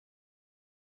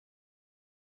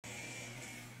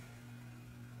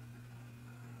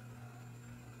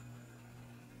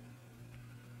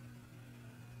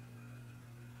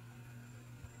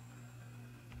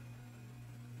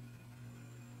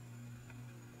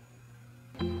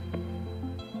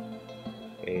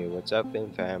Hey, what's up,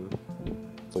 fam?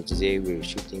 For today, we're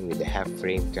shooting with a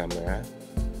half-frame camera.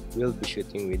 We'll be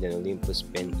shooting with an Olympus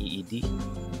Pen EED.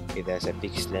 It has a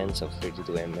fixed lens of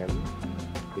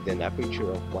 32mm with an aperture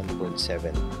of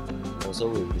 1.7. Also,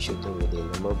 we'll be shooting with a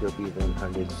Lomography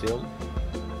 100 film.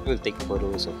 We'll take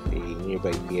photos of a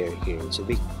nearby pier here in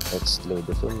Subic. Let's load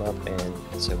the film up and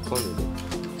let's have fun with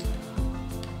it.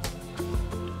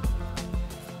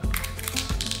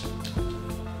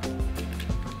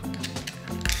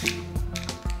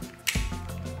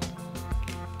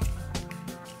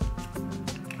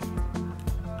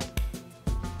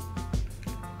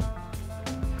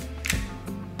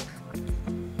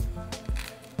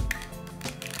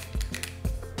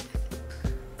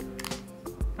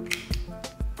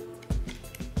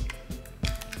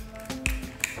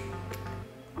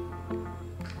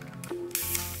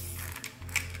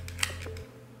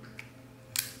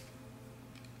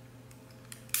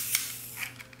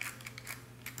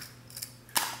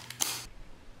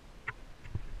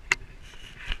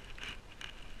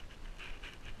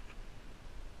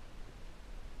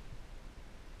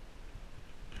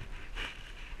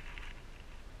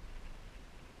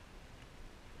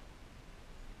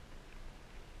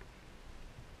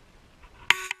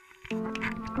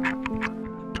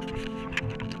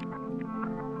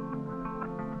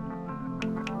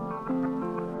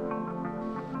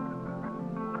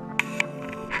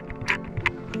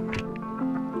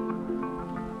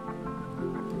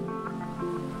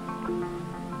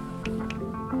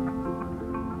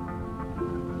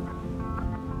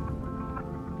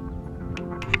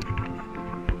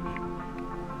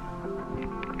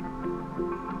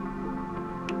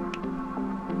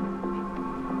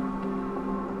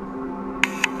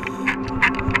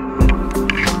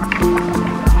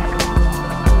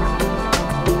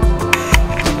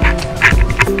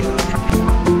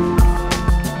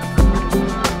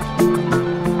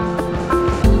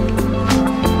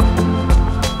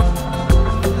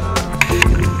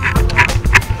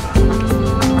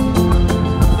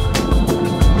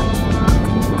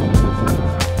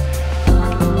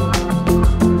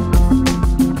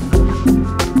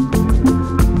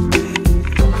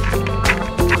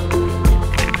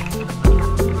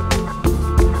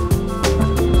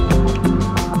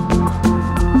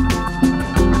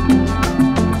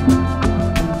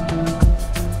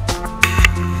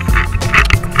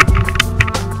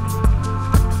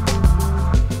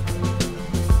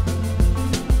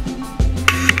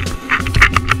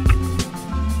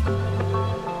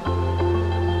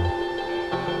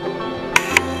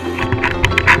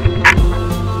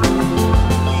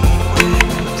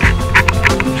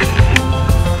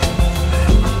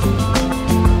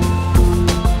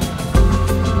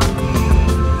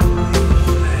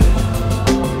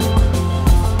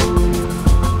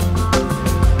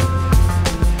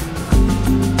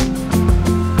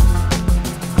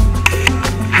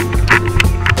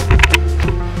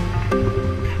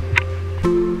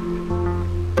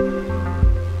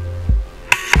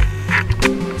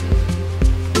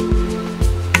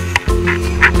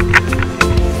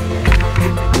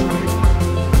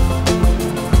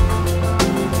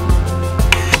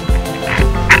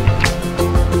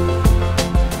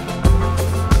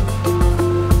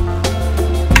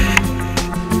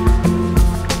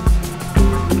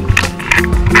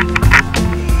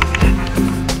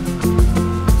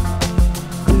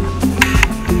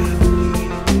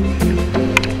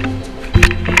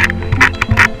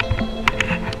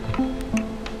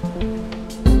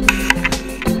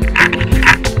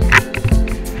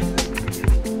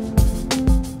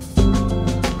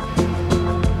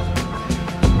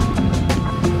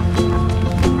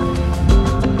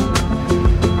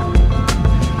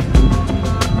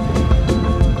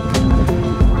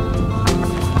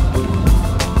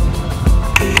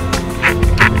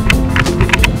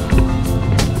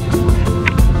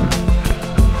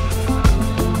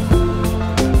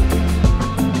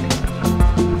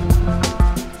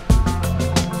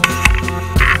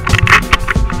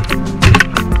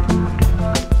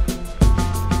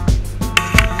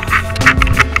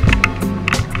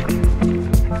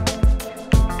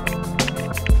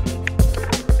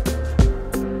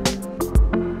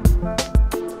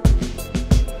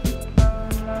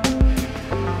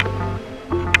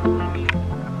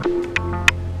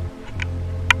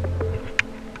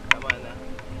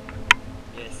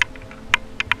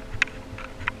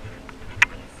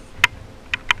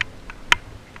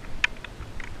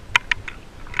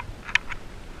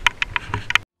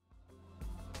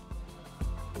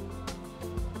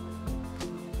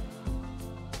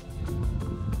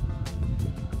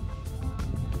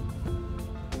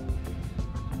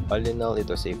 All in all, it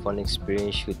was a fun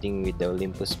experience shooting with the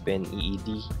Olympus Pen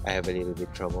EED. I have a little bit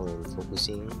trouble in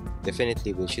focusing.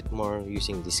 Definitely will shoot more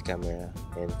using this camera.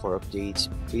 And for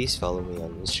updates, please follow me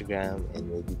on Instagram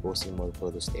and we'll be posting more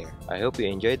photos there. I hope you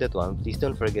enjoyed that one. Please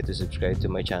don't forget to subscribe to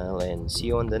my channel and see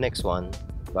you on the next one.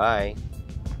 Bye!